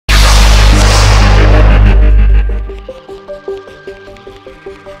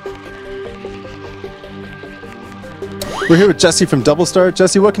We're here with Jesse from Double Star.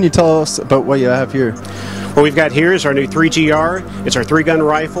 Jesse, what can you tell us about what you have here? What we've got here is our new 3GR. It's our 3-gun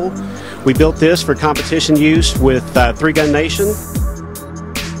rifle. We built this for competition use with 3-Gun Nation.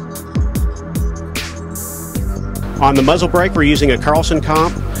 On the muzzle brake, we're using a Carlson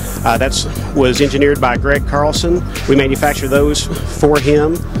comp. That was engineered by Greg Carlson. We manufacture those for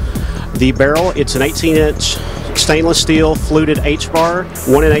him. The barrel, it's an 18-inch stainless steel fluted H-bar,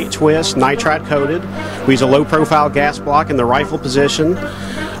 1 in 8 twist, nitride coated. We use a low profile gas block in the rifle position.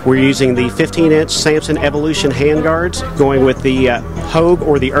 We're using the 15-inch Samson Evolution handguards, going with the Hogue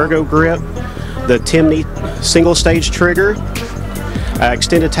or the Ergo grip, the Timney single stage trigger,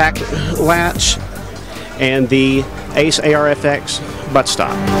 extended tack latch, and the Ace AR-15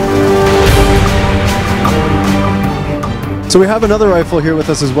 buttstock. So we have another rifle here with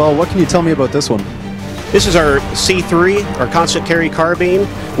us as well. What can you tell me about this one? This is our C3, our constant carry carbine.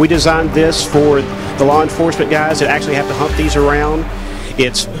 We designed this for the law enforcement guys that actually have to hump these around.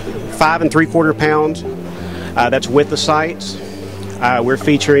 It's 5 3/4 pound. That's with the sights. We're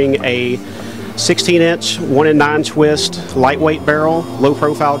featuring a 16-inch 1 in 9 twist lightweight barrel, low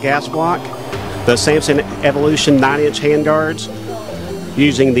profile gas block, the Samson Evolution 9-inch handguards,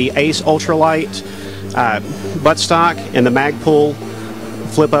 using the Ace ultralight buttstock and the Magpul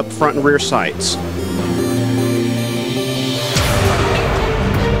flip up front and rear sights.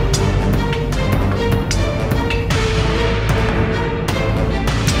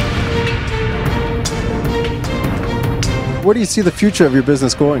 Where do you see the future of your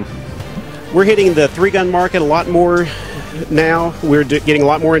business going? We're hitting the 3-gun market a lot more now. We're getting a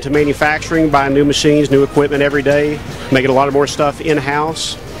lot more into manufacturing, buying new machines, new equipment every day, making a lot of more stuff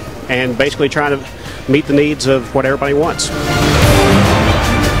in-house, and basically trying to meet the needs of what everybody wants.